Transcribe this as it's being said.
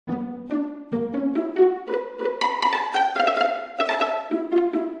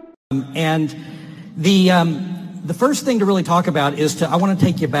And the first thing to really talk about is I want to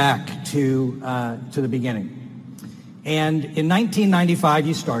take you back to the beginning. And in 1995,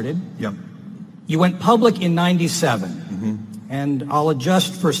 you started. Yep. You went public in 97. Mm-hmm. And I'll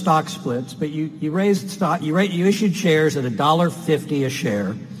adjust for stock splits, but you raised stock. You issued shares at $1.50 a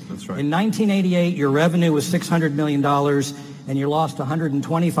share. That's right. In 1988, your revenue was $600 million, and you lost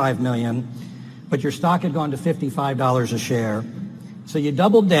 $125 million, but your stock had gone to $55 a share. So you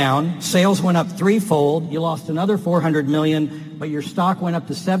doubled down. Sales went up threefold. You lost another $400 million, but your stock went up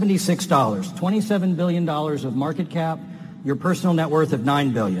to $76. $27 billion of market cap. Your personal net worth of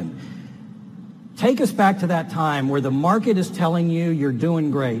 $9 billion. Take us back to that time where the market is telling you you're doing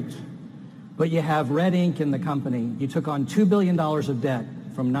great, but you have red ink in the company. You took on $2 billion of debt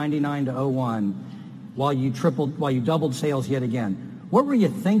from 99 to 01 while you doubled sales yet again. What were you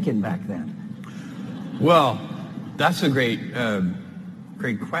thinking back then? Well, that's a great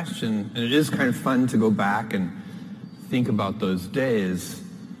question, and it is kind of fun to go back and think about those days.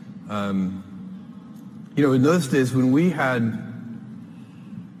 In those days when we had,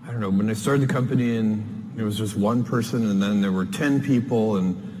 I don't know, when I started the company and it was just one person, and then there were 10 people,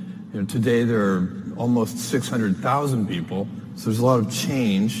 and today there are almost 600,000 people. So there's a lot of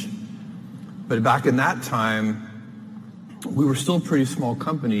change. But back in that time, we were still a pretty small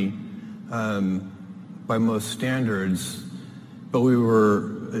company by most standards. But we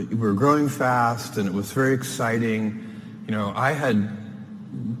were growing fast, and it was very exciting. When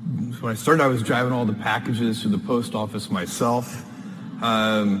I started, I was driving all the packages to the post office myself.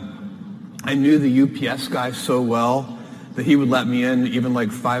 I knew the UPS guy so well that he would let me in even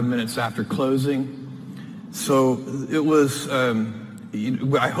like 5 minutes after closing. So it was,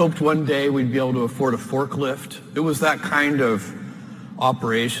 I hoped one day we'd be able to afford a forklift. It was that kind of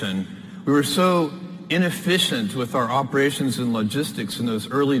operation. We were so inefficient with our operations and logistics in those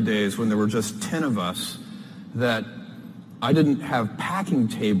early days when there were just 10 of us that I didn't have packing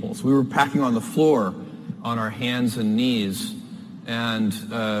tables. We were packing on the floor on our hands and knees. And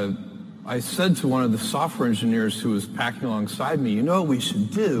I said to one of the software engineers who was packing alongside me, you know what we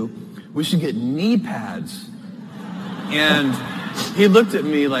should do? We should get knee pads. And he looked at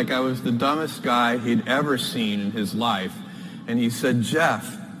me like I was the dumbest guy he'd ever seen in his life. And he said,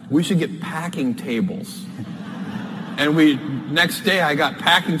 Jeff, we should get packing tables. And next day I got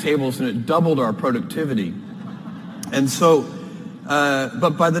packing tables, and it doubled our productivity. And so,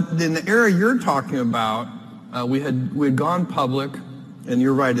 but in the era you're talking about, we had gone public, and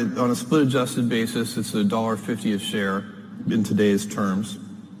you're right, on a split-adjusted basis, it's $1.50 a share in today's terms.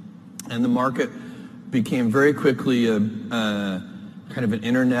 And the market became very quickly a kind of an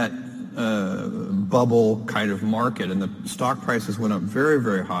internet bubble kind of market, and the stock prices went up very,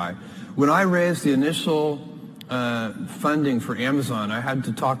 very high. When I raised the initial funding for Amazon, I had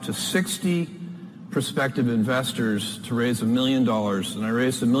to talk to 60 prospective investors to raise $1 million, and I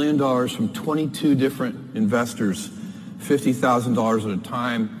raised $1 million from 22 different investors, $50,000 at a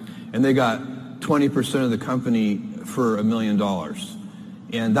time, and they got 20% of the company for $1 million,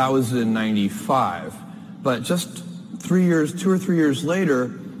 and that was in '95. But just 2 or 3 years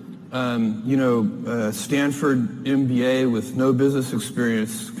later, Stanford MBA with no business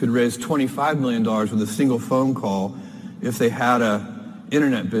experience could raise $25 million with a single phone call if they had a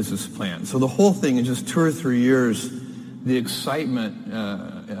internet business plan. So the whole thing in just 2 or 3 years, the excitement,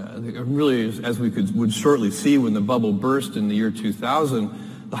 really, as we would shortly see when the bubble burst in the year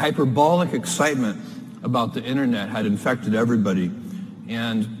 2000, the hyperbolic excitement about the internet had infected everybody.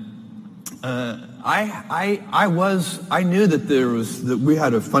 And I knew that we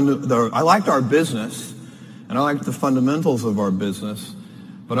had I liked our business, and I liked the fundamentals of our business,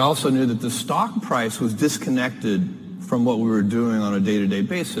 but I also knew that the stock price was disconnected from what we were doing on a day-to-day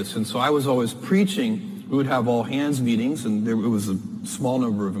basis. And so I was always preaching. We would have all-hands meetings, and it was a small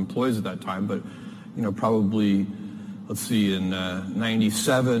number of employees at that time, but probably, in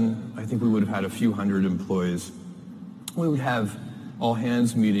 '97, I think we would have had a few hundred employees. We would have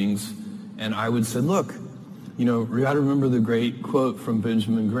all-hands meetings, and I would say, look, we got to remember the great quote from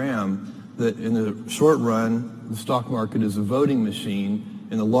Benjamin Graham that in the short run, the stock market is a voting machine.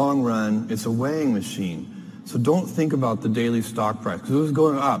 In the long run, it's a weighing machine. So don't think about the daily stock price, because it was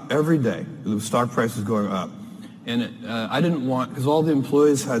going up every day. The stock price was going up. And I didn't want, because all the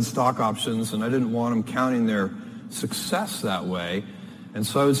employees had stock options, and I didn't want them counting their success that way. And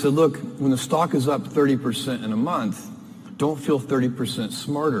so I would say, look, when the stock is up 30% in a month, don't feel 30%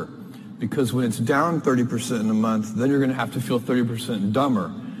 smarter, because when it's down 30% in a month, then you're going to have to feel 30% dumber,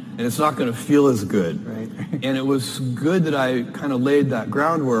 and it's not going to feel as good. Right. And it was good that I kind of laid that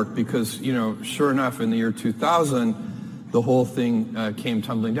groundwork, because, sure enough, in the year 2000, the whole thing came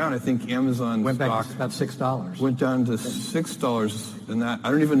tumbling down. I think Amazon Went back stock to about $6. went down to $6, and that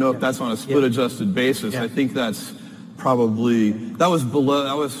I don't even know if that's on a split adjusted basis. I think that's probably that was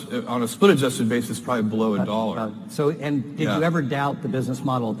on a split adjusted basis probably below $1. So, and did you ever doubt the business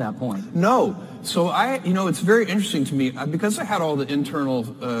model at that point? No. So it's very interesting to me because I had all the internal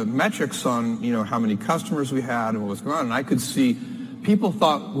metrics on, how many customers we had and what was going on, and I could see people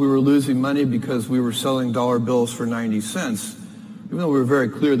thought we were losing money because we were selling dollar bills for 90 cents, even though we were very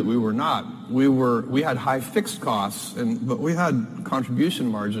clear that we were not. We had high fixed costs, but we had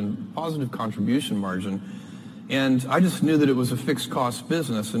positive contribution margin. And I just knew that it was a fixed cost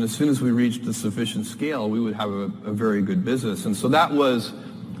business, and as soon as we reached a sufficient scale, we would have a very good business. And so that was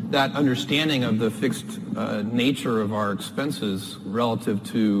that understanding of the fixed nature of our expenses relative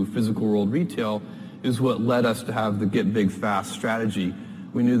to physical world retail is what led us to have the get big fast strategy.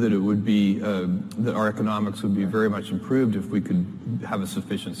 We knew that it would be that our economics would be very much improved if we could have a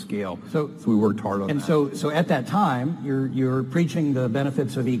sufficient scale. So we worked hard on that. And so at that time, you're preaching the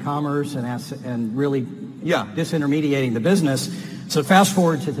benefits of e-commerce and really disintermediating the business. So fast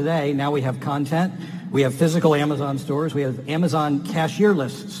forward to today. Now we have content. We have physical Amazon stores. We have Amazon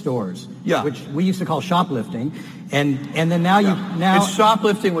cashierless stores, which we used to call shoplifting. And then now it's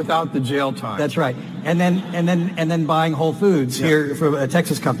shoplifting without the jail time. That's right. And then buying Whole Foods here from a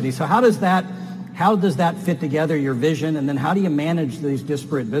Texas company. So how does that fit together, your vision, and then how do you manage these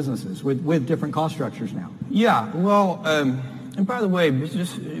disparate businesses with different cost structures now? Yeah. Well, and by the way,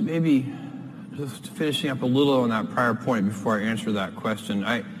 just finishing up a little on that prior point before I answer that question,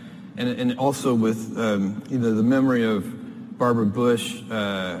 and also with the memory of Barbara Bush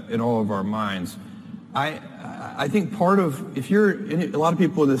in all of our minds, I think part of, a lot of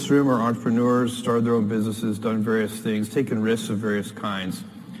people in this room are entrepreneurs, started their own businesses, done various things, taken risks of various kinds.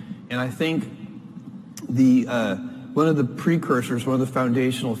 And I think one of the precursors, one of the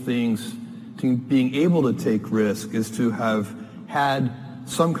foundational things to being able to take risk is to have had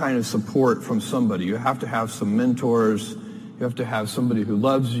some kind of support from somebody. You have to have some mentors. You have to have somebody who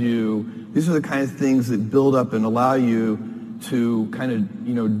loves you. These are the kind of things that build up and allow you to kind of,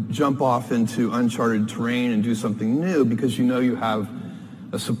 jump off into uncharted terrain and do something new because you have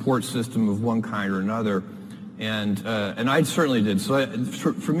a support system of one kind or another. And I certainly did. So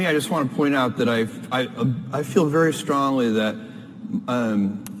for me, I just want to point out that I feel very strongly that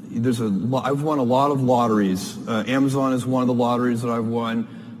I've won a lot of lotteries. Amazon is one of the lotteries that I've won,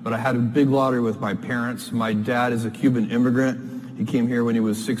 but I had a big lottery with my parents. My dad is a Cuban immigrant. He came here when he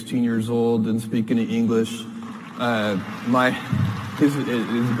was 16 years old, didn't speak any English. He's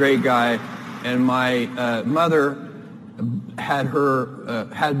a great guy, and my mother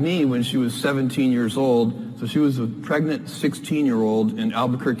had me when she was 17 years old. So she was a pregnant 16-year-old in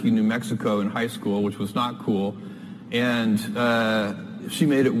Albuquerque, New Mexico, in high school, which was not cool. And she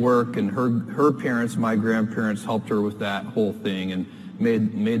made it work, and her parents, my grandparents, helped her with that whole thing and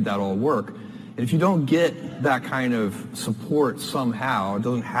made that all work. And if you don't get that kind of support somehow, it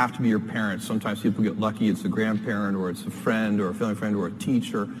doesn't have to be your parents. Sometimes people get lucky. It's a grandparent or it's a friend or a family friend or a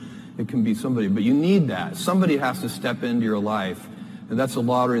teacher. It can be somebody. But you need that. Somebody has to step into your life. And that's a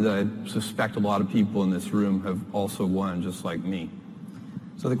lottery that I suspect a lot of people in this room have also won, just like me.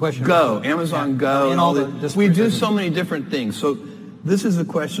 So the question is, Amazon Go. And all the we do so many different things. So this is the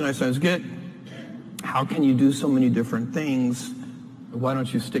question I sometimes get. How can you do so many different things? Why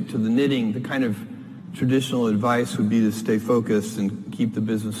don't you stick to the knitting? The kind of traditional advice would be to stay focused and keep the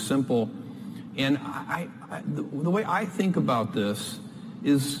business simple. And the way I think about this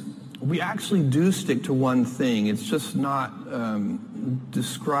is we actually do stick to one thing. It's just not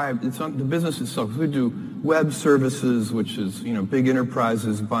described. It's not the business itself. We do web services, which is big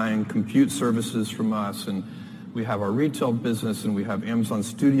enterprises buying compute services from us, and we have our retail business, and we have Amazon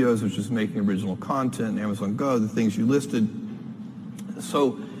Studios, which is making original content, and Amazon Go, the things you listed.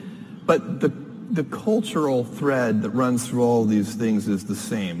 So, but the cultural thread that runs through all of these things is the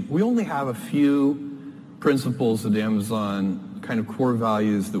same. We only have a few principles at Amazon, kind of core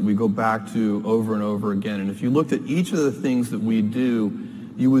values that we go back to over and over again. And if you looked at each of the things that we do,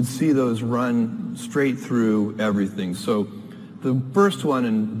 you would see those run straight through everything. So the first one,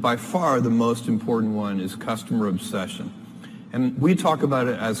 and by far the most important one, is customer obsession. And we talk about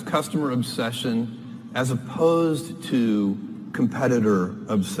it as customer obsession as opposed to competitor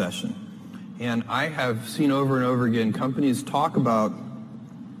obsession. And I have seen over and over again companies talk about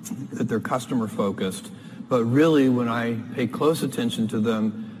that they're customer focused, but really when I pay close attention to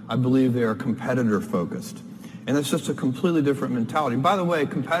them, I believe they are competitor focused. And that's just a completely different mentality. By the way,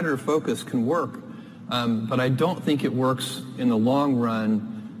 competitor focus can work, but I don't think it works in the long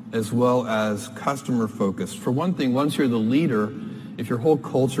run as well as customer focused. For one thing, once you're the leader, if your whole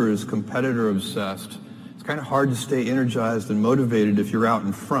culture is competitor obsessed, it's kind of hard to stay energized and motivated if you're out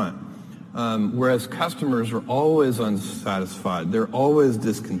in front. Whereas customers are always unsatisfied. They're always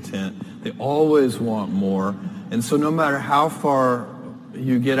discontent. They always want more. And so no matter how far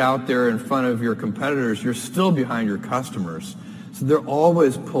you get out there in front of your competitors, you're still behind your customers. So they're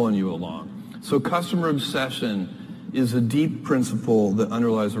always pulling you along. So customer obsession is a deep principle that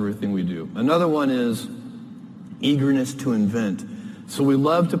underlies everything we do. Another one is eagerness to invent. So we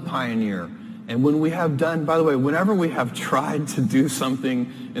love to pioneer. And when we have done, by the way, whenever we have tried to do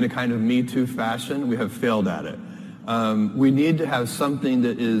something in a kind of Me Too fashion, we have failed at it. We need to have something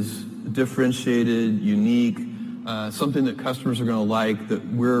that is differentiated, unique, something that customers are going to like, that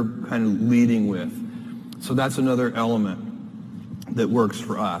we're kind of leading with. So that's another element that works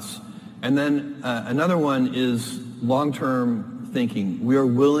for us. And then another one is long-term thinking. We are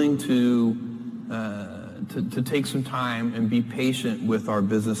willing to take some time and be patient with our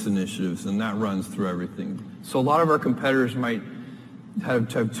business initiatives, and that runs through everything. So a lot of our competitors might have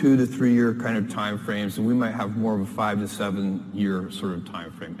 2 to 3 year kind of time frames, and we might have more of a 5 to 7 year sort of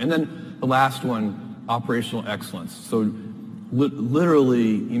time frame. And then the last one, operational excellence. So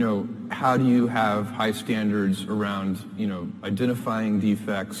literally, how do you have high standards around, identifying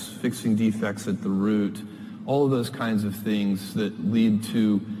defects, fixing defects at the root, all of those kinds of things that lead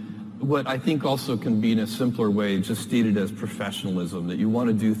to what I think also can be in a simpler way just stated as professionalism, that you want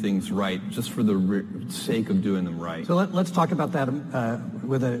to do things right just for the sake of doing them right. So let's talk about that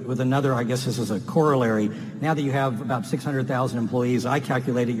with another, I guess this is a corollary. Now that you have about 600,000 employees, I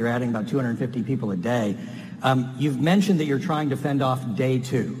calculated you're adding about 250 people a day. You've mentioned that you're trying to fend off day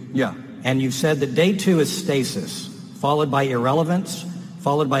two. Yeah. And you've said that day two is stasis, followed by irrelevance,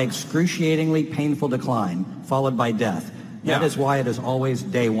 followed by excruciatingly painful decline, followed by death. That is why it is always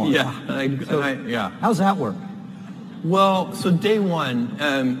day one. Yeah. How's that work? Well, so day one,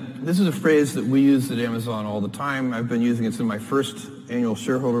 this is a phrase that we use at Amazon all the time. I've been using it in my first annual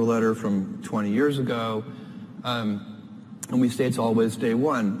shareholder letter from 20 years ago. And we say it's always day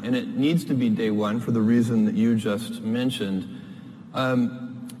one. And it needs to be day one for the reason that you just mentioned.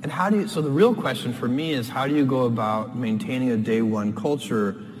 And so the real question for me is, how do you go about maintaining a day one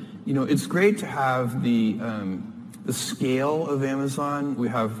culture? It's great to have the scale of Amazon. We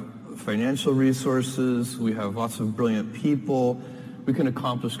have financial resources. We have lots of brilliant people. We can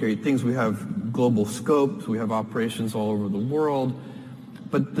accomplish great things. We have global scope. We have operations all over the world.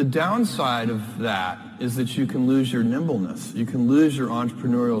 But the downside of that is that you can lose your nimbleness. You can lose your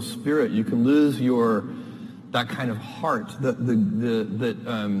entrepreneurial spirit. You can lose that kind of heart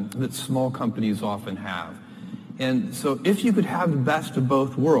that small companies often have. And so if you could have the best of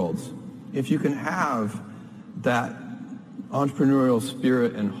both worlds, if you can have that entrepreneurial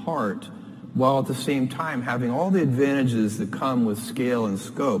spirit and heart, while at the same time having all the advantages that come with scale and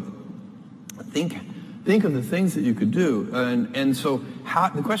scope, think of the things that you could do. And so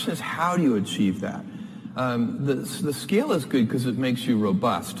the question is, how do you achieve that? The scale is good because it makes you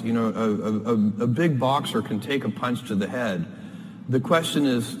robust. A big boxer can take a punch to the head. The question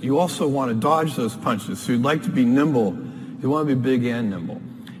is, you also want to dodge those punches. So you'd like to be nimble. You want to be big and nimble.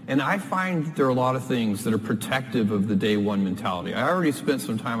 And I find there are a lot of things that are protective of the day one mentality. I already spent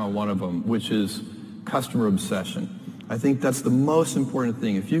some time on one of them, which is customer obsession. I think that's the most important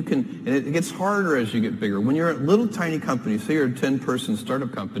thing. If you can, and it gets harder as you get bigger. When you're a little tiny company, say you're a 10-person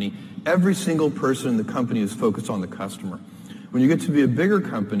startup company, every single person in the company is focused on the customer. When you get to be a bigger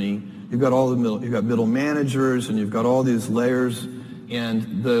company, you've got middle managers, and you've got all these layers,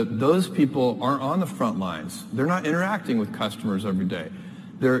 and those people aren't on the front lines. They're not interacting with customers every day.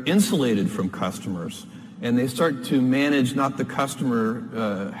 They're insulated from customers, and they start to manage not the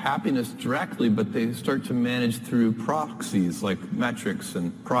customer happiness directly, but they start to manage through proxies like metrics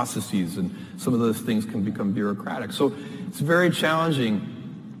and processes, and some of those things can become bureaucratic. So it's very challenging.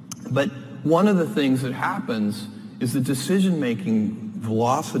 But one of the things that happens is the decision-making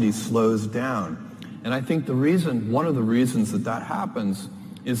velocity slows down. And I think one of the reasons that happens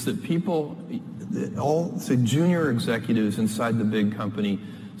is that people, all say junior executives inside the big company,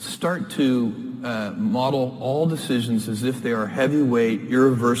 start to model all decisions as if they are heavyweight,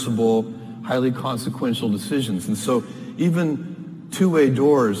 irreversible, highly consequential decisions. And so even two-way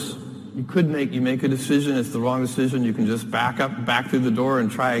doors, you make a decision, it's the wrong decision, you can just back through the door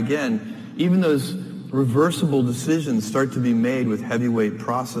and try again. Even those reversible decisions start to be made with heavyweight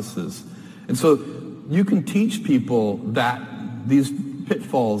processes. And so you can teach people that these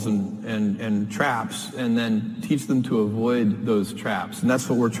pitfalls and traps, and then teach them to avoid those traps. And that's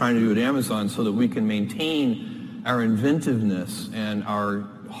what we're trying to do at Amazon, so that we can maintain our inventiveness and our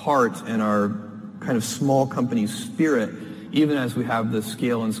heart and our kind of small company spirit, even as we have the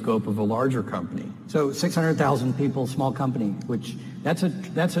scale and scope of a larger company. So 600,000 people, small company, which that's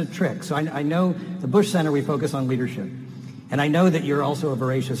a trick. So I know the Bush Center, we focus on leadership. And I know that you're also a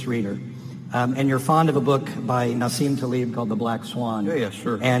voracious reader. And you're fond of a book by Nassim Taleb called The Black Swan. Yeah,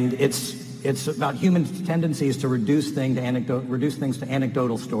 sure. And it's about human tendencies to reduce things to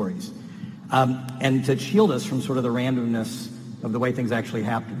anecdotal stories. And to shield us from sort of the randomness of the way things actually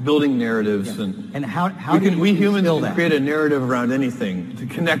happen. Building narratives. Yeah. And how we humans can that? create a narrative around anything. To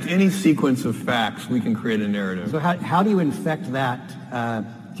connect any sequence of facts, we can create a narrative. So how do you infect that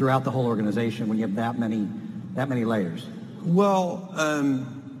throughout the whole organization when you have that many layers? Well,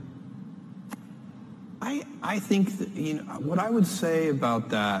 I think that, what I would say about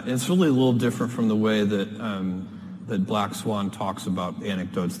that, it's really a little different from the way that Black Swan talks about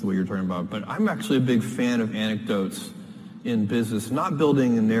anecdotes, the way you're talking about. But I'm actually a big fan of anecdotes in business, not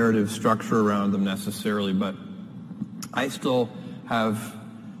building a narrative structure around them necessarily, but I still have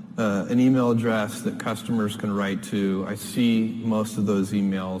an email address that customers can write to. I see most of those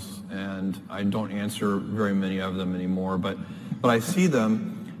emails, and I don't answer very many of them anymore, but I see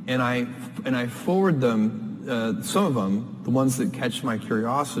them, and I forward them. Some of them, the ones that catch my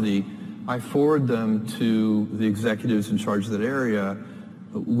curiosity, I forward them to the executives in charge of that area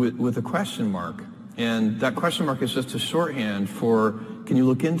with a question mark. And that question mark is just a shorthand for, can you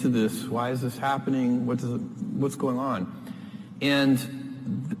look into this? Why is this happening? What's going on? And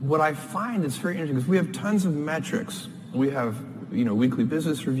what I find is very interesting, because we have tons of metrics. We have, weekly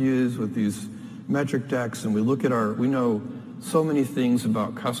business reviews with these metric decks, and we know so many things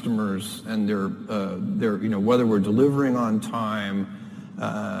about customers and their whether we're delivering on time,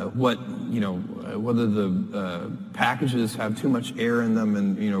 whether the packages have too much air in them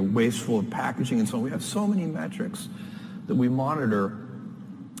and wasteful of packaging and so on. We have so many metrics that we monitor,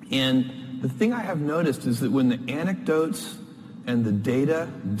 and the thing I have noticed is that when the anecdotes and the data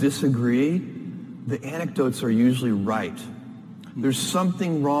disagree, the anecdotes are usually right. There's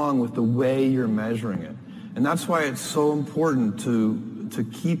something wrong with the way you're measuring it. And that's why it's so important to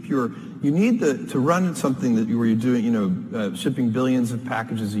keep you need to run something where you're doing, shipping billions of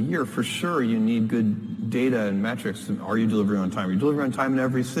packages a year. For sure, you need good data and metrics. Are you delivering on time? Are you delivering on time in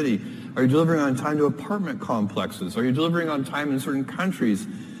every city? Are you delivering on time to apartment complexes? Are you delivering on time in certain countries?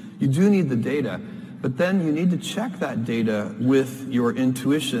 You do need the data. But then you need to check that data with your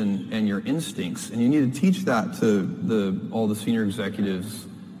intuition and your instincts. And you need to teach that to all the senior executives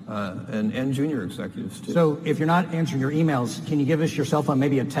and junior executives, too. So if you're not answering your emails, can you give us your cell phone,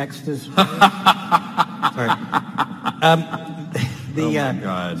 maybe a text? Sorry. Oh, my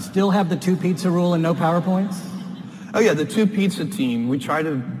God. Still have the 2 pizza rule and no PowerPoints? Oh, yeah, the 2 pizza team. We try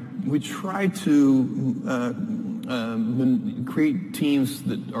to create teams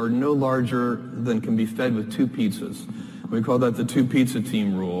that are no larger than can be fed with 2 pizzas. We call that the 2 pizza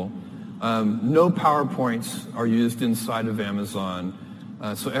team rule. No PowerPoints are used inside of Amazon.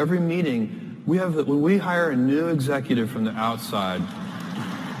 So every meeting, when we hire a new executive from the outside,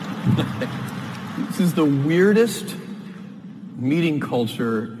 this is the weirdest meeting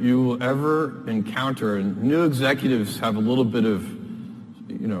culture you will ever encounter. And new executives have a little bit of,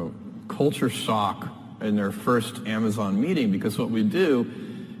 culture shock in their first Amazon meeting, because what we do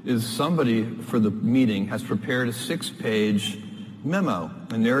is somebody for the meeting has prepared a 6-page memo,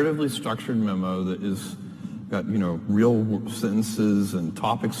 a narratively structured memo that is got, real sentences and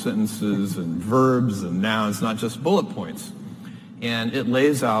topic sentences and verbs and nouns, not just bullet points. And it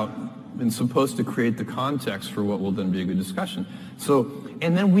lays out and supposed to create the context for what will then be a good discussion. So,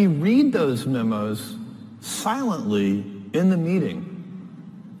 and then we read those memos silently in the meeting.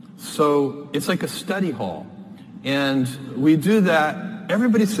 So it's like a study hall. And we do that.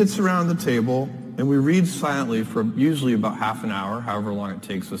 Everybody sits around the table, and we read silently for usually about half an hour, however long it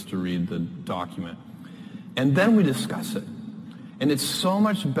takes us to read the document. And then we discuss it. And it's so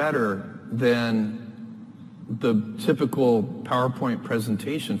much better than the typical PowerPoint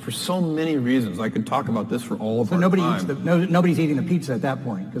presentation for so many reasons. I could talk about this for all of our time. Nobody's eating the pizza at that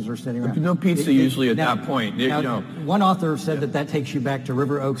point because they're sitting around. No pizza usually at that point. One author said that takes you back to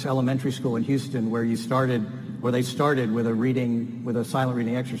River Oaks Elementary School in Houston, where they started with a silent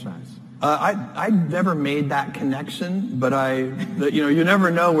reading exercise. I never made that connection, but you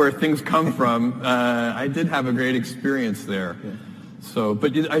never know where things come from. I did have a great experience there. Yeah. So,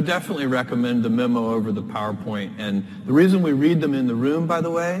 but I definitely recommend the memo over the PowerPoint. And the reason we read them in the room, by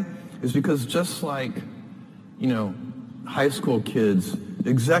the way, is because just like, high school kids,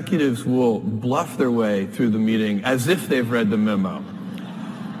 executives will bluff their way through the meeting as if they've read the memo.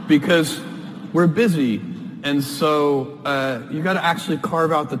 Because we're busy And so you got to actually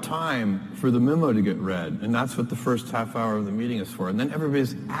carve out the time for the memo to get read. And that's what the first half hour of the meeting is for. And then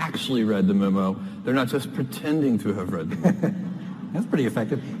everybody's actually read the memo. They're not just pretending to have read the memo. That's pretty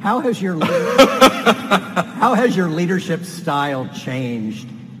effective. How has your leadership style changed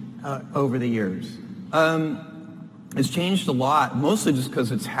over the years? It's changed a lot, mostly just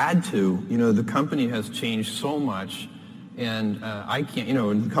because it's had to. You know, the company has changed so much, and I can't, you know,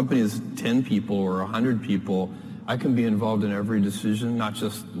 when the company is 10 people or 100 people, I can be involved in every decision, not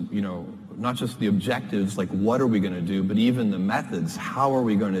just the objectives, like what are we going to do, but even the methods, how are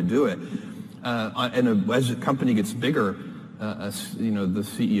we going to do it? And as the company gets bigger, the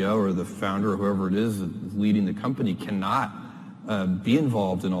CEO or the founder or whoever it is leading the company cannot be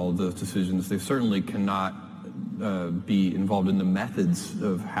involved in all of those decisions. They certainly cannot be involved in the methods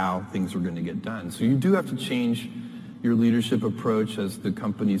of how things are going to get done. So you do have to change your leadership approach as the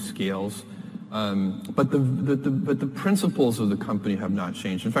company scales. But the principles of the company have not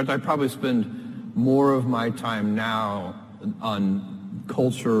changed. In fact, I probably spend more of my time now on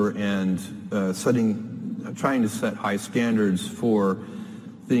culture and trying to set high standards for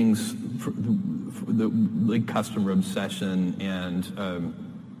things like customer obsession and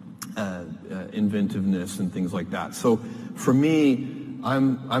inventiveness and things like that. So for me,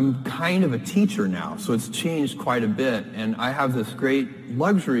 I'm kind of a teacher now, so it's changed quite a bit, and I have this great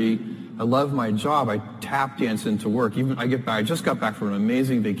luxury. I love my job. I tap dance into work. I just got back from an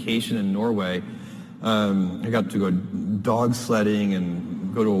amazing vacation in Norway. I got to go dog sledding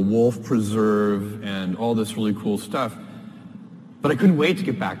and go to a wolf preserve and all this really cool stuff. But I couldn't wait to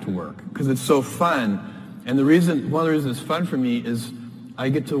get back to work because it's so fun. And one of the reasons it's fun for me is I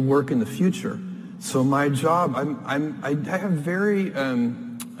get to work in the future. So my job, I have very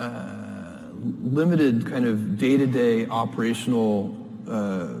limited kind of day-to-day operational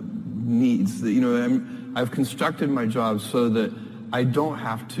needs. I've constructed my job so that I don't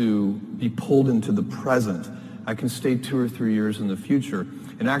have to be pulled into the present. I can stay 2 or 3 years in the future.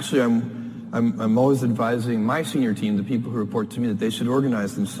 And actually, I'm always advising my senior team, the people who report to me, that they should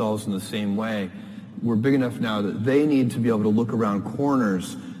organize themselves in the same way. We're big enough now that they need to be able to look around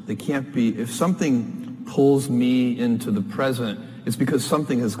corners. They can't be, if something pulls me into the present, it's because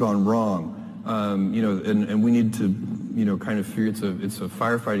something has gone wrong. And we need to, kind of figure it's a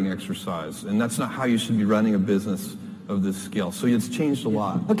firefighting exercise. And that's not how you should be running a business of this scale. So it's changed a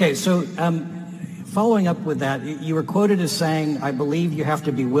lot. Okay, so following up with that, you were quoted as saying, I believe you have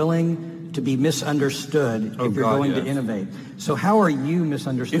to be willing to be misunderstood if you're going to innovate. So how are you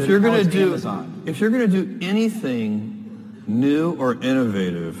misunderstood? If you're going to do anything new or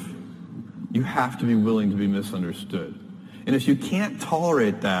innovative, you have to be willing to be misunderstood. And if you can't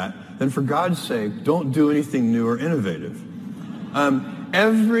tolerate that, then for God's sake, don't do anything new or innovative.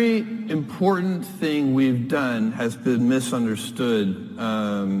 Every important thing we've done has been misunderstood,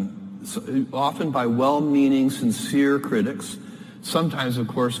 often by well-meaning, sincere critics, sometimes, of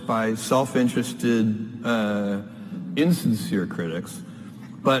course, by self-interested, insincere critics.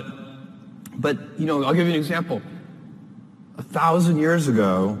 But I'll give you an example. 1,000 years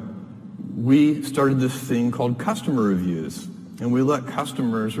ago, we started this thing called customer reviews, and we let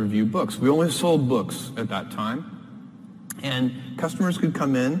customers review books. We only sold books at that time, and customers could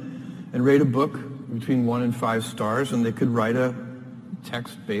come in and rate a book between 1 and 5 stars, and they could write a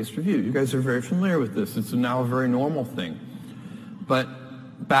text-based review. You guys are very familiar with this. It's now a very normal thing. But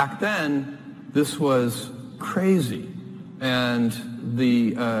back then, this was crazy, and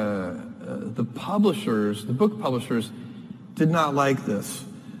the book publishers, did not like this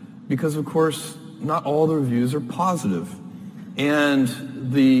because, of course, not all the reviews are positive. And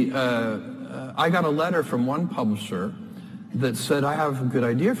I got a letter from one publisher that said, I have a good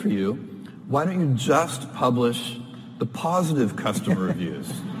idea for you. Why don't you just publish the positive customer reviews?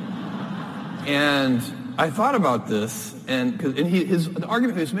 And I thought about this, the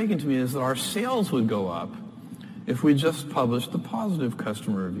argument he was making to me is that our sales would go up if we just published the positive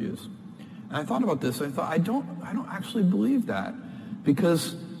customer reviews. And I thought about this, and I thought, I don't actually believe that,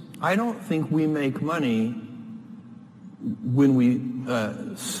 because I don't think we make money when we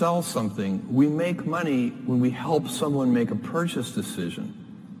sell something. We make money when we help someone make a purchase decision.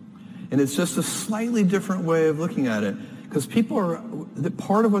 And it's just a slightly different way of looking at it, because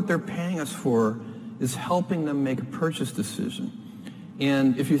part of what they're paying us for is helping them make a purchase decision.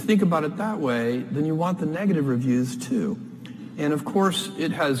 And if you think about it that way, then you want the negative reviews too. And of course,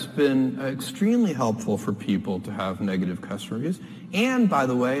 it has been extremely helpful for people to have negative customer reviews. And by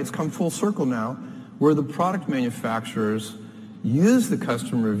the way, it's come full circle now, where the product manufacturers use the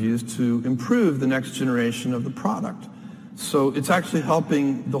customer reviews to improve the next generation of the product. So it's actually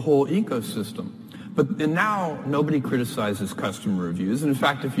helping the whole ecosystem. And now nobody criticizes customer reviews. And in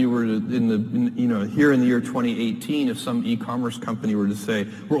fact, if you were to, here in the year 2018, if some e-commerce company were to say,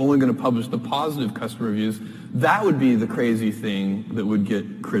 we're only going to publish the positive customer reviews, that would be the crazy thing that would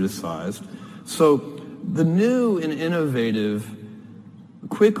get criticized. So the new and innovative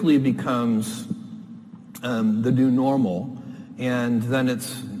quickly becomes the new normal, and then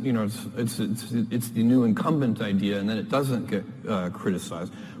it's the new incumbent idea, and then it doesn't get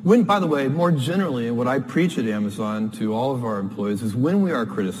criticized. By the way, more generally, what I preach at Amazon to all of our employees is when we are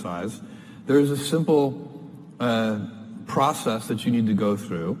criticized, there's a simple process that you need to go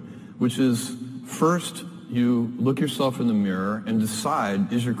through, which is first you look yourself in the mirror and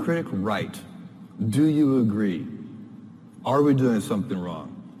decide, is your critic right? Do you agree? Are we doing something wrong?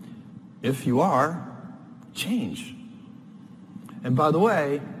 If you are, change. And by the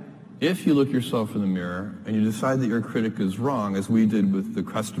way, if you look yourself in the mirror and you decide that your critic is wrong, as we did with the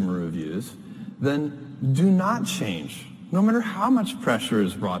customer reviews, then do not change, no matter how much pressure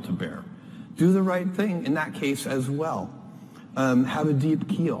is brought to bear. Do the right thing in that case as well. Have a deep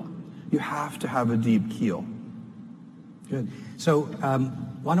keel. You have to have a deep keel. Good. So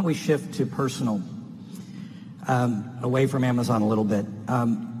why don't we shift to personal, away from Amazon a little bit.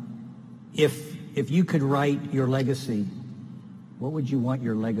 If you could write your legacy, what would you want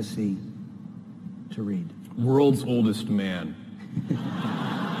your legacy to read? World's oldest man.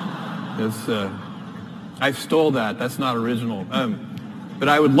 I stole that. That's not original. But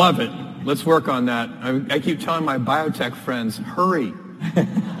I would love it. Let's work on that. I keep telling my biotech friends, hurry. What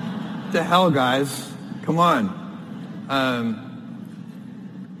the hell, guys? Come on.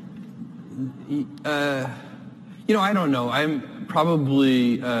 I don't know. I'm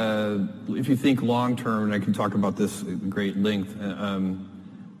probably, if you think long term, and I can talk about this at great length,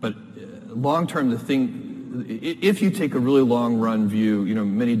 but long term, if you take a really long run view,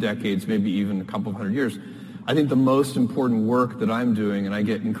 many decades, maybe even a couple of hundred years, I think the most important work that I'm doing, and I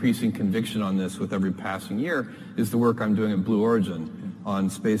get increasing conviction on this with every passing year, is the work I'm doing at Blue Origin on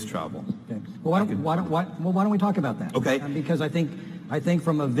space travel. Okay. Well, why don't we talk about that? Okay. Because I think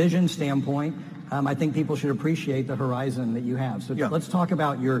from a vision standpoint, I think people should appreciate the horizon that you have. So let's talk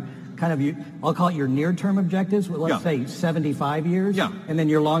about your I'll call it your near-term objectives. Let's say 75 years, and then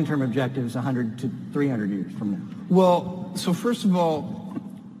your long-term objectives 100 to 300 years from now. Well, so first of all,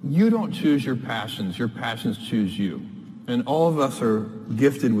 you don't choose your passions choose you. And all of us are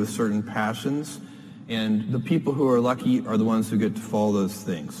gifted with certain passions, and the people who are lucky are the ones who get to follow those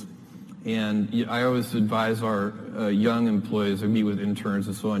things. And I always advise our young employees, I meet with interns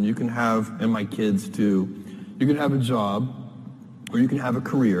and so on, you can have, and my kids too, you can have a job, or you can have a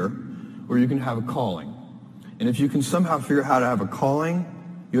career, or you can have a calling. And if you can somehow figure out how to have a calling,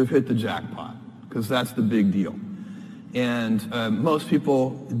 you have hit the jackpot, because that's the big deal. And most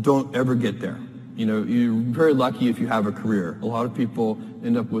people don't ever get there. You're very lucky if you have a career. A lot of people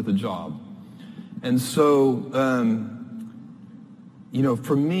end up with a job. And so,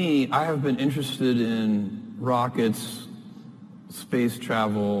 for me, I have been interested in rockets, space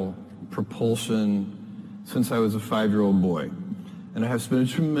travel, propulsion since I was a 5-year-old boy. And I have spent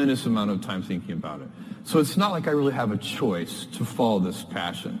a tremendous amount of time thinking about it. So it's not like I really have a choice to follow this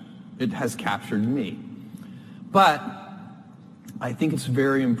passion. It has captured me. But I think it's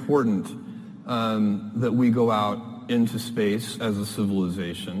very important that we go out into space as a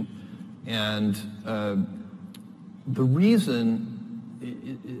civilization. And the reason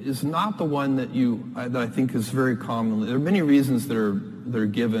is not the one that I think is very common. There are many reasons that are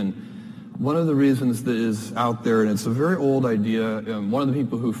given. One of the reasons that is out there, and it's a very old idea, one of the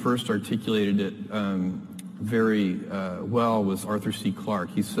people who first articulated it very well was Arthur C. Clarke.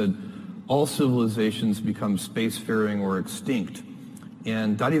 He said, all civilizations become spacefaring or extinct.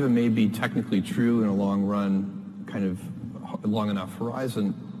 And that even may be technically true in a long run, kind of long enough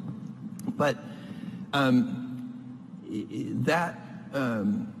horizon. But that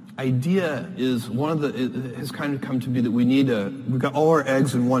idea is it has kind of come to be that we've got all our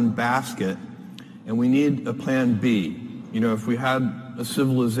eggs in one basket, and we need a plan B. If we had a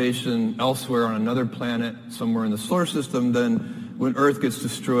civilization elsewhere on another planet, somewhere in the solar system, then when Earth gets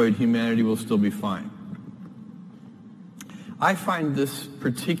destroyed, humanity will still be fine. I find this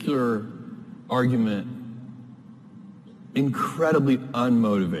particular argument incredibly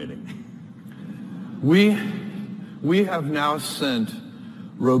unmotivating. We have now sent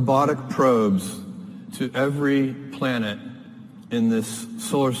robotic probes to every planet in this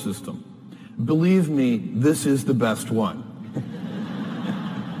solar system. Believe me, this is the best one.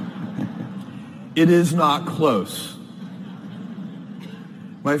 It is not close.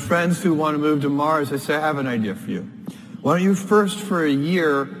 My friends who want to move to Mars, I say, I have an idea for you. Why don't you first, for a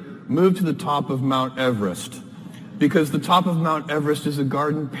year, move to the top of Mount Everest, because the top of Mount Everest is a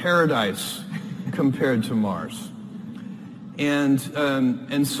garden paradise compared to Mars. And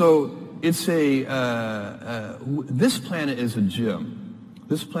so it's this planet is a gem.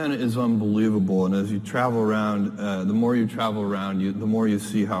 This planet is unbelievable, and as you travel around, the more you travel around, the more you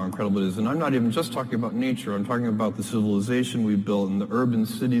see how incredible it is. And I'm not even just talking about nature. I'm talking about the civilization we built and the urban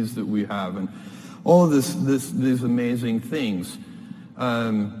cities that we have, and all of these amazing things.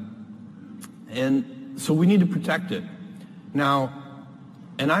 And so we need to protect it. Now,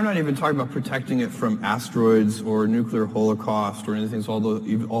 and I'm not even talking about protecting it from asteroids or nuclear holocaust or anything, although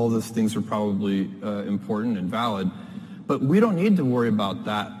all those things are probably important and valid. But we don't need to worry about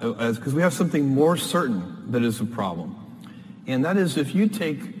that because we have something more certain that is a problem. And that is if you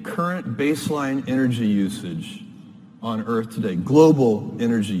take current baseline energy usage on Earth today, global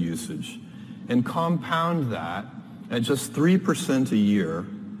energy usage, and compound that at just 3% a year,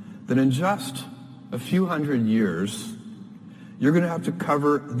 then in just a few hundred years, you're going to have to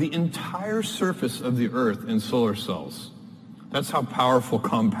cover the entire surface of the Earth in solar cells. That's how powerful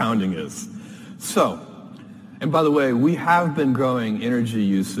compounding is. So, and by the way, we have been growing energy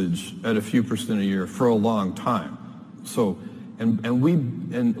usage at a few percent a year for a long time. So,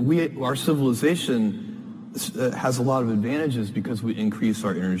 our civilization has a lot of advantages because we increase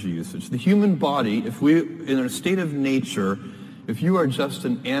our energy usage. The human body, in a state of nature, if you are just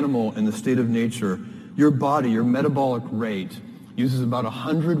an animal in the state of nature, your body, your metabolic rate, uses about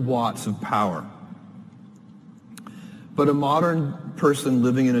 100 watts of power. But a modern person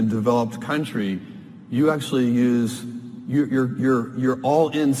living in a developed country, you actually use your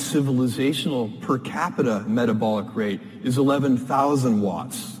all-in civilizational per capita metabolic rate is 11,000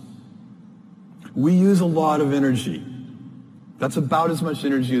 watts. We use a lot of energy. That's about as much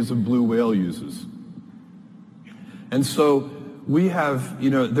energy as a blue whale uses. And so we have,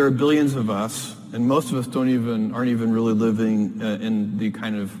 there are billions of us, and most of us aren't even really living in the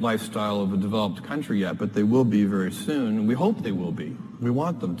kind of lifestyle of a developed country yet, but they will be very soon, and we hope they will be. We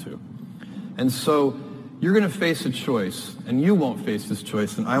want them to. And so you're going to face a choice, and you won't face this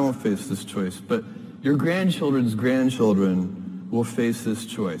choice, and I won't face this choice, but your grandchildren's grandchildren will face this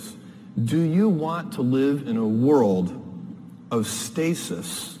choice. Do you want to live in a world of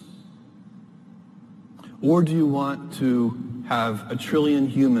stasis, or do you want to have 1 trillion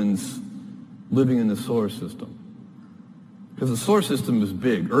humans living in the solar system? Because the solar system is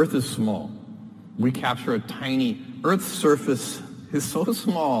big. Earth is small. We capture Earth's surface is so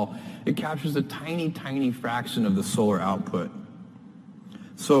small, it captures a tiny, tiny fraction of the solar output.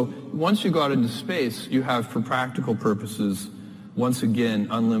 So once you go out into space, you have, for practical purposes, once again,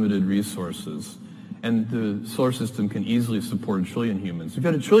 unlimited resources. And the solar system can easily support 1 trillion humans. If you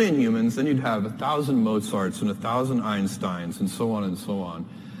had 1 trillion humans, then you'd have 1,000 Mozarts and 1,000 Einsteins and so on and so on.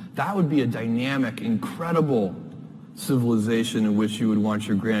 That would be a dynamic, incredible civilization in which you would want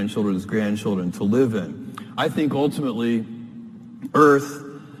your grandchildren's grandchildren to live in. I think ultimately Earth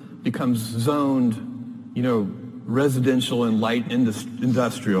becomes zoned, residential and light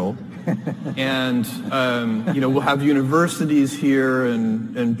industrial. And, we'll have universities here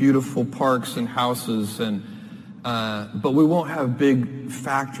and beautiful parks and houses, but we won't have big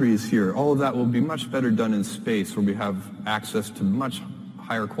factories here. All of that will be much better done in space, where we have access to much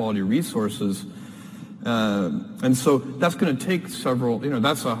higher quality resources. And so that's going to take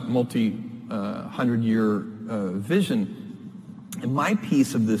that's a multi-100-year vision. And my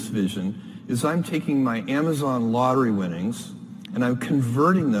piece of this vision is I'm taking my Amazon lottery winnings and I'm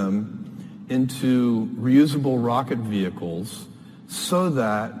converting them into reusable rocket vehicles so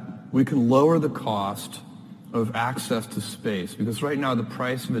that we can lower the cost of access to space. Because right now the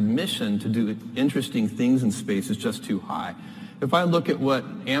price of admission to do interesting things in space is just too high. If I look at what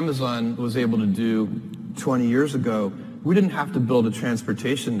Amazon was able to do 20 years ago, we didn't have to build a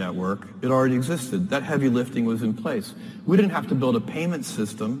transportation network. It already existed. That heavy lifting was in place. We didn't have to build a payment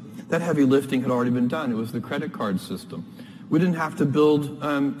system. That heavy lifting had already been done. It was the credit card system. We didn't have to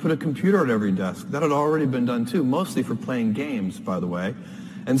put a computer at every desk. That had already been done too, mostly for playing games, by the way,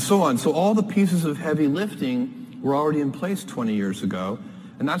 and so on. So all the pieces of heavy lifting were already in place 20 years ago,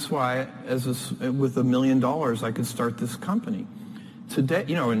 and that's why, with $1 million, I could start this company. Today,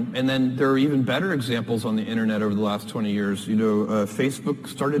 and then there are even better examples on the internet over the last 20 years. Facebook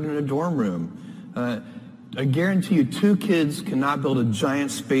started in a dorm room. I guarantee you 2 kids cannot build a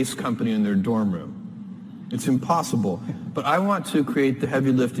giant space company in their dorm room. It's impossible. But I want to create the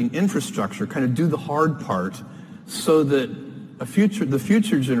heavy lifting infrastructure, kind of do the hard part, so that the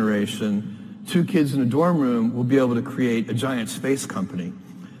future generation, 2 kids in a dorm room, will be able to create a giant space company.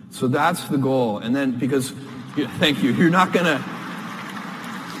 So that's the goal. And then, thank you, you're not going to...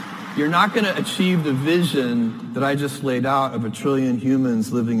 you're not going to achieve the vision that I just laid out of 1 trillion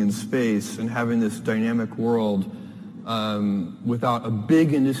humans living in space and having this dynamic world without a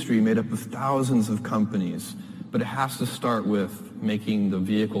big industry made up of thousands of companies. But it has to start with making the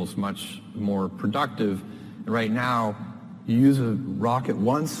vehicles much more productive. And right now, you use a rocket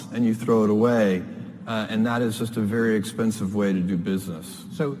once and you throw it away, and that is just a very expensive way to do business.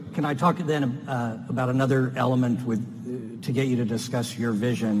 So can I talk then about another element to get you to discuss your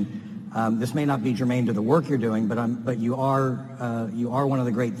vision? This may not be germane to the work you're doing, but you are one of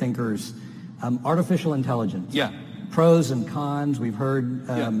the great thinkers. Artificial intelligence. Yeah. Pros and cons. We've heard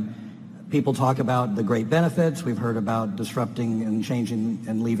people talk about the great benefits. We've heard about disrupting and changing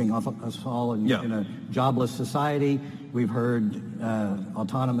and leaving us all in a jobless society. We've heard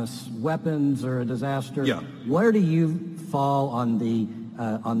autonomous weapons are a disaster. Yeah. Where do you fall on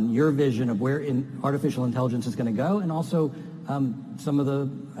your vision of where artificial intelligence is going to go, and also some of the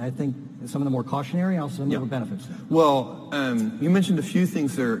more cautionary, and also some of the benefits? Well, you mentioned a few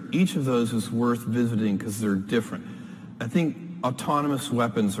things there. Each of those is worth visiting because they're different. I think autonomous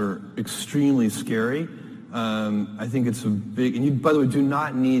weapons are extremely scary. I think it's a big, and you, by the way, do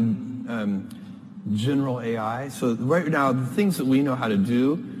not need general AI. So right now, the things that we know how to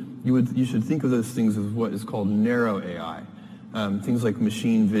do, you should think of those things as what is called narrow AI. Things like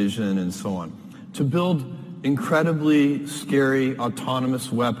machine vision and so on. To build incredibly scary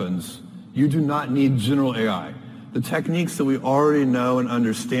autonomous weapons, you do not need general AI. The techniques that we already know and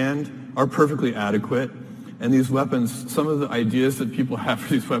understand are perfectly adequate. And these weapons, some of the ideas that people have for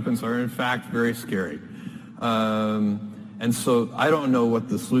these weapons are in fact very scary. And so I don't know what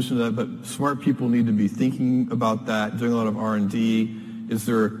the solution to that, but smart people need to be thinking about that, doing a lot of R&D. Is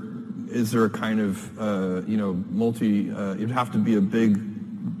there a kind of, it'd have to be a big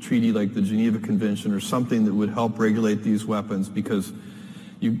treaty like the Geneva Convention or something that would help regulate these weapons, because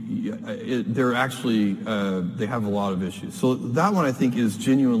they're actually, they have a lot of issues. So that one I think is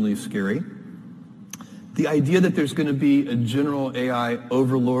genuinely scary. The idea that there's going to be a general AI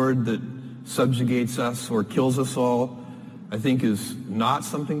overlord that subjugates us or kills us all, I think is not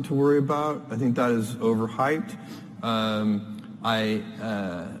something to worry about. I think that is overhyped.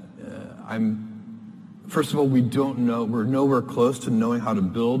 First of all, we don't know, we're nowhere close to knowing how to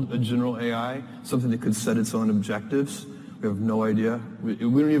build a general AI, something that could set its own objectives. We have no idea. We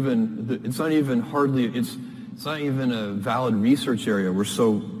don't even, it's not even a valid research area. We're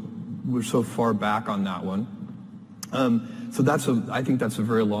so far back on that one. So I think that's a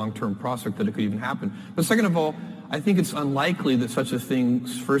very long-term prospect that it could even happen. But second of all, I think it's unlikely that such a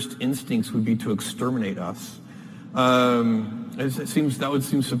thing's first instincts would be to exterminate us. That would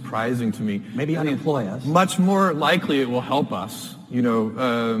seem surprising to me. Maybe unemploy us. Much more likely it will help us, because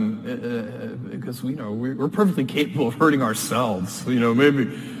we're perfectly capable of hurting ourselves. Maybe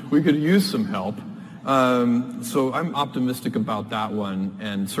we could use some help. So I'm optimistic about that one,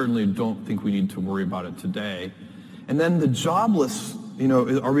 and certainly don't think we need to worry about it today. And then the jobless,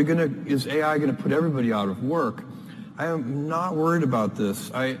 is AI going to put everybody out of work? I am not worried about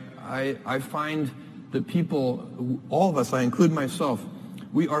this. I find that people, all of us, I include myself,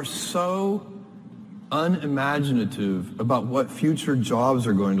 we are so unimaginative about what future jobs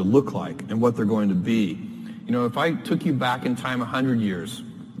are going to look like and what they're going to be. If I took you back in time 100 years,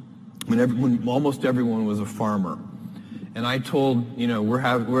 when almost everyone was a farmer, and I told,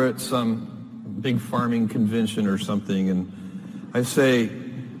 we're at some big farming convention or something, and I say,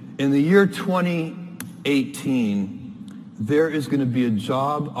 in the year 2018, there is going to be a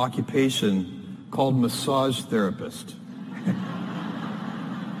job occupation called massage therapist.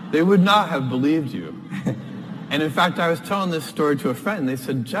 They would not have believed you. And in fact, I was telling this story to a friend, and they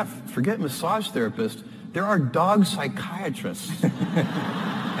said, Jeff, forget massage therapist. There are dog psychiatrists.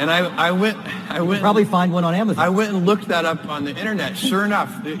 And I went. You probably find one on Amazon. I went and looked that up on the internet. Sure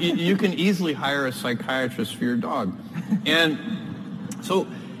enough, you can easily hire a psychiatrist for your dog. And so,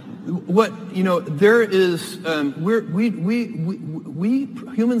 there is. We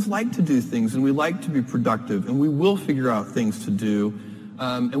humans like to do things, and we like to be productive, and we will figure out things to do,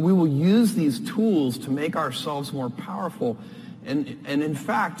 and we will use these tools to make ourselves more powerful. And in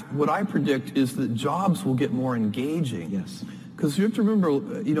fact, what I predict is that jobs will get more engaging. Yes. Because you have to remember,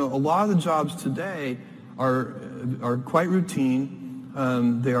 a lot of the jobs today are quite routine.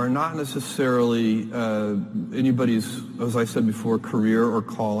 They are not necessarily anybody's, as I said before, career or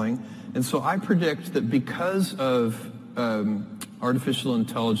calling. And so I predict that because of artificial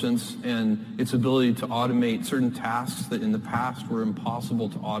intelligence and its ability to automate certain tasks that in the past were impossible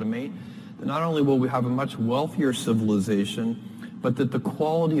to automate, that not only will we have a much wealthier civilization, but that the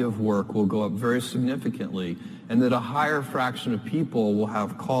quality of work will go up very significantly, and that a higher fraction of people will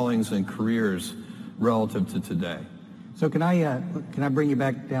have callings and careers relative to today. So can I bring you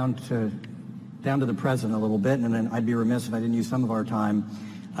back down to the present a little bit, and then I'd be remiss if I didn't use some of our time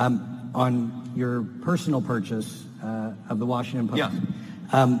on your personal purchase of the Washington Post.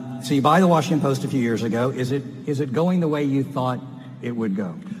 Yeah. So you buy the Washington Post a few years ago. Is it going the way you thought it would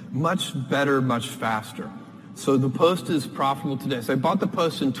go? Much better, much faster. So the Post is profitable today. So I bought the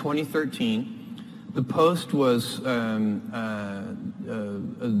Post in 2013. The Post was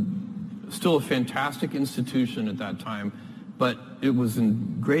still a fantastic institution at that time, but it was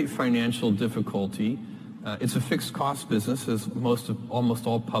in great financial difficulty. It's a fixed cost business, as almost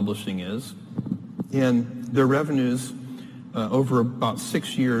all publishing is. And their revenues over about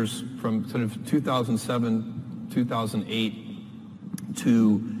 6 years, from sort of 2007, 2008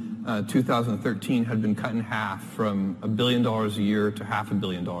 to 2013, had been cut in half, from $1 billion a year to $500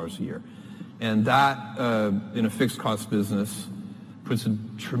 million a year. And that, in a fixed cost business, puts a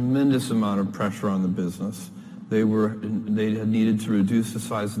tremendous amount of pressure on the business. They had needed to reduce the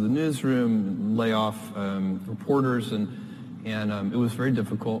size of the newsroom, lay off reporters, and it was very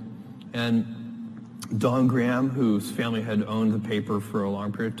difficult. And Don Graham, whose family had owned the paper for a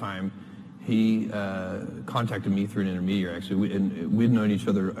long period of time, he contacted me through an intermediary, actually. We'd known each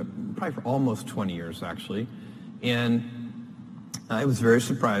other probably for almost 20 years, actually. And I was very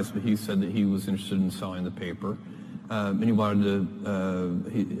surprised, but he said that he was interested in selling the paper. And he wanted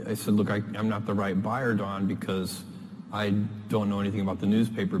to, I said, look, I'm not the right buyer, Don, because I don't know anything about the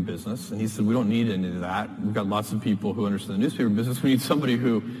newspaper business. And he said, we don't need any of that. We've got lots of people who understand the newspaper business. We need somebody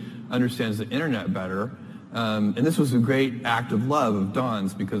who understands the internet better. And this was a great act of love of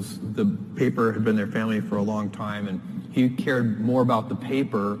Don's, because the paper had been their family for a long time, and he cared more about the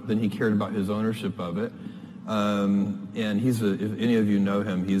paper than he cared about his ownership of it. And if any of you know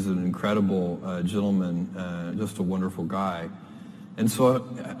him, he's an incredible gentleman, just a wonderful guy. And so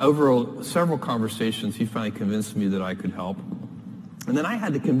over several conversations, he finally convinced me that I could help. And then I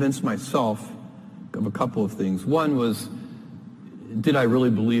had to convince myself of a couple of things. One was, did I really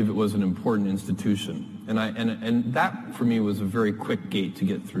believe it was an important institution? And that for me was a very quick gate to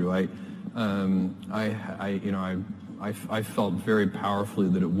get through. I felt very powerfully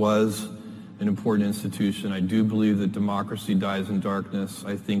that it was an important institution. I do believe that democracy dies in darkness.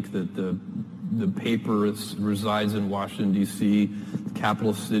 I think that the paper resides in Washington, D.C., the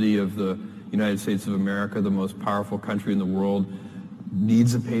capital city of the United States of America, the most powerful country in the world,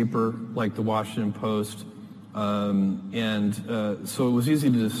 needs a paper like the Washington Post. So it was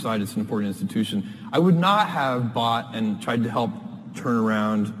easy to decide it's an important institution. I would not have bought and tried to help turn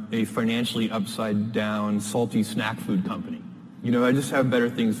around a financially upside down, salty snack food company. I just have better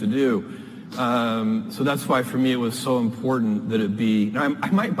things to do. So that's why for me it was so important that it be, now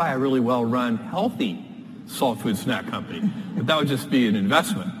I might buy a really well-run, healthy salt food snack company, but that would just be an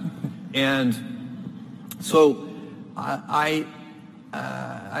investment. And so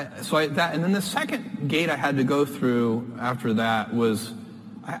and then the second gate I had to go through after that was,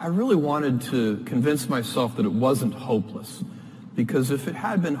 I really wanted to convince myself that it wasn't hopeless. Because if it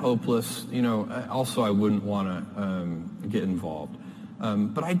had been hopeless, also I wouldn't want to get involved.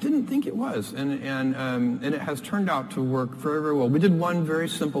 But I didn't think it was, and it has turned out to work very, very well. We did one very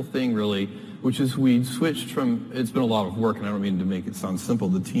simple thing, really, which is we switched from, it's been a lot of work, and I don't mean to make it sound simple.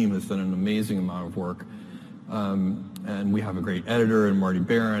 The team has done an amazing amount of work. And we have a great editor in Marty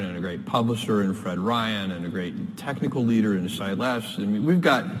Barron, and a great publisher in Fred Ryan, and a great technical leader in Shai Lesh. I mean, we've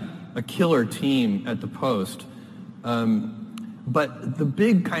got a killer team at the Post. But the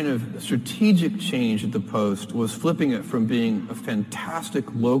big kind of strategic change at the Post was flipping it from being a fantastic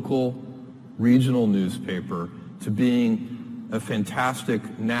local, regional newspaper to being a fantastic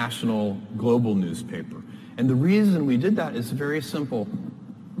national, global newspaper. And the reason we did that is very simple.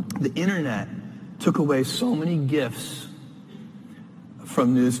 The internet took away so many gifts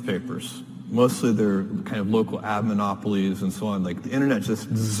from newspapers. Mostly they're kind of local ad monopolies and so on. Like, the internet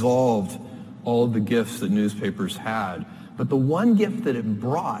just dissolved all of the gifts that newspapers had. But the one gift that it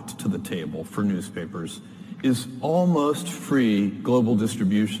brought to the table for newspapers is almost free global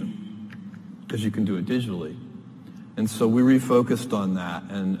distribution, because you can do it digitally. And so we refocused on that,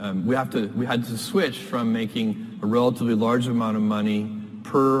 and we had to switch from making a relatively large amount of money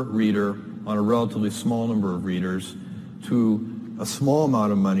per reader on a relatively small number of readers to a small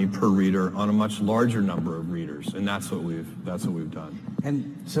amount of money per reader on a much larger number of readers, and that's what we've done.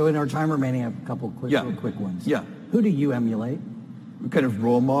 And so in our time remaining, I have a couple real quick ones. Yeah. Who do you emulate? What kind of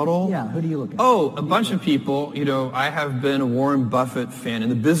role model? Yeah, who do you look at? Oh, a bunch of people. I have been a Warren Buffett fan. In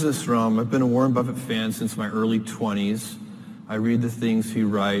the business realm, I've been a Warren Buffett fan since my early 20s. I read the things he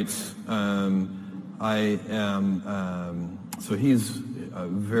writes. So he's a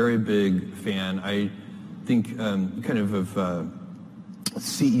very big fan. I think kind of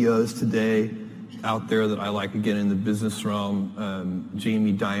CEOs today out there that I like, again, in the business realm,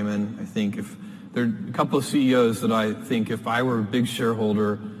 Jamie Dimon. I think if there are a couple of CEOs that I think if I were a big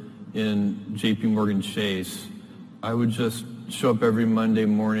shareholder in JP Morgan Chase, I would just show up every Monday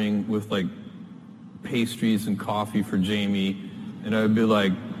morning with like pastries and coffee for Jamie, and I would be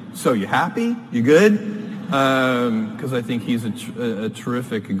like, so you happy? You good? Because I think he's a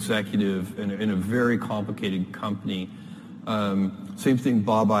terrific executive in a very complicated company. Same thing,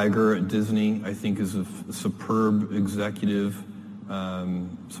 Bob Iger at Disney, I think is a superb executive.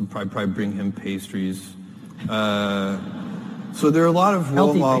 So probably bring him pastries. So there are a lot of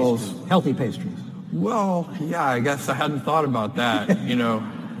role models. Healthy pastries. Well, yeah, I guess I hadn't thought about that.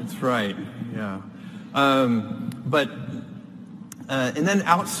 That's right. Yeah. And then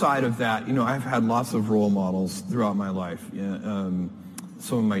outside of that, I've had lots of role models throughout my life.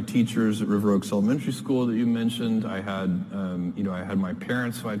 Some of my teachers at River Oaks Elementary School that you mentioned. I had my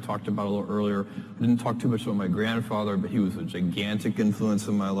parents, who I talked about a little earlier. I didn't talk too much about my grandfather, but he was a gigantic influence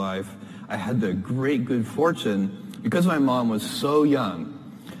in my life. I had the great good fortune, because my mom was so young,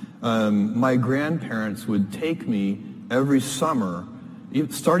 my grandparents would take me every summer,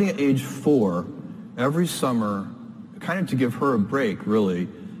 starting at age 4, every summer, kind of to give her a break, really,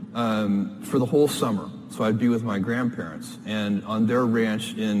 for the whole summer. So I'd be with my grandparents, and on their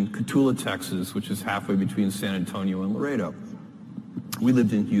ranch in Cotulla, Texas, which is halfway between San Antonio and Laredo. We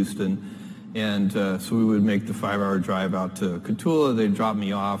lived in Houston, and so we would make the 5-hour drive out to Cotulla. They'd drop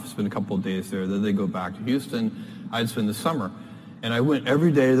me off, spend a couple of days there, then they'd go back to Houston. I'd spend the summer. And I went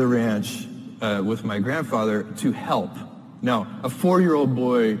every day to the ranch with my grandfather to help. Now, a 4-year-old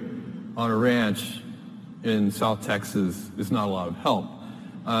boy on a ranch in South Texas is not a lot of help.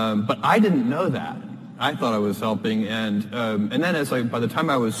 But I didn't know that. I thought I was helping, and then by the time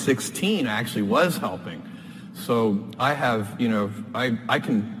I was 16, I actually was helping. So I have, I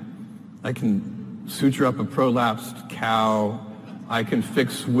can suture up a prolapsed cow. I can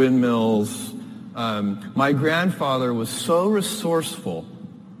fix windmills. My grandfather was so resourceful,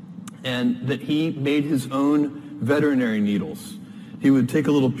 and that he made his own veterinary needles. He would take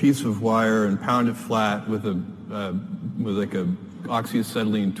a little piece of wire and pound it flat with like a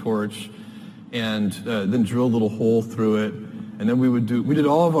oxyacetylene torch, and then drill a little hole through it, and then we did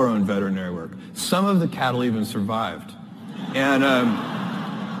all of our own veterinary work. Some of the cattle even survived, and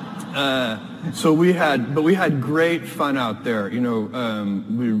so we had great fun out there.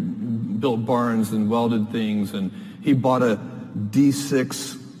 We built barns and welded things, and he bought a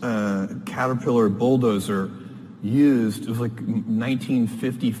D6 Caterpillar bulldozer used. It was like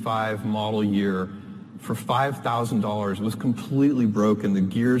 1955 model year for $5,000. It was completely broken. The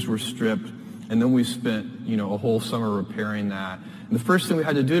gears were stripped. And then we spent, a whole summer repairing that. And the first thing we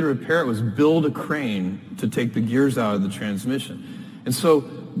had to do to repair it was build a crane to take the gears out of the transmission. And so,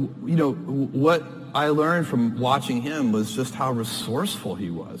 what I learned from watching him was just how resourceful he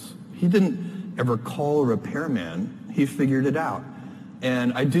was. He didn't ever call a repairman. He figured it out.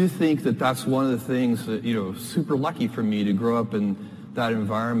 And I do think that that's one of the things that, super lucky for me to grow up in that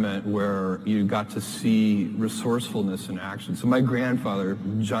environment where you got to see resourcefulness in action. So my grandfather,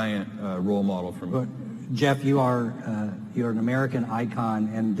 giant role model for me. Jeff, you're an American icon,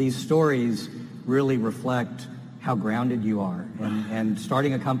 and these stories really reflect how grounded you are. And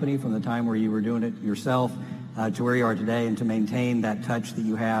starting a company from the time where you were doing it yourself to where you are today, and to maintain that touch that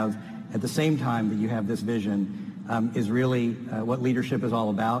you have at the same time that you have this vision is really what leadership is all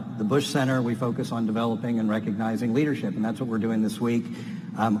about. The Bush Center, we focus on developing and recognizing leadership, and that's what we're doing this week.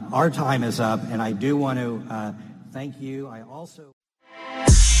 Our time is up, and I do want to thank you. I also